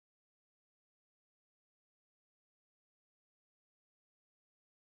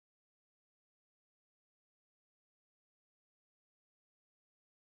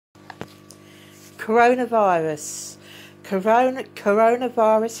Coronavirus.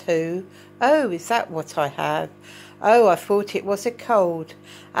 Coronavirus who? Oh, is that what I have? Oh, I thought it was a cold.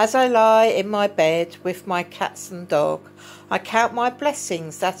 As I lie in my bed with my cats and dog, I count my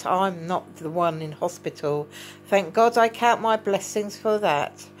blessings that I'm not the one in hospital. Thank God I count my blessings for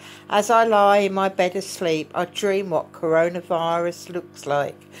that. As I lie in my bed asleep, I dream what coronavirus looks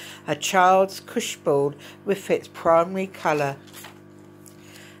like. A child's cush ball with its primary colour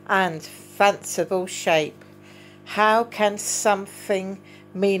and fanciful shape. How can something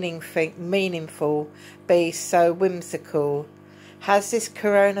meaningful be so whimsical? Has this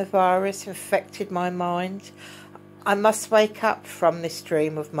coronavirus infected my mind? I must wake up from this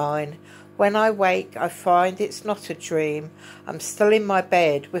dream of mine. When I wake, I find it's not a dream. I'm still in my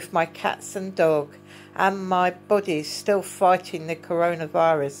bed with my cats and dog, and my body's still fighting the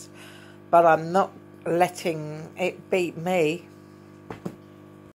coronavirus, but I'm not letting it beat me.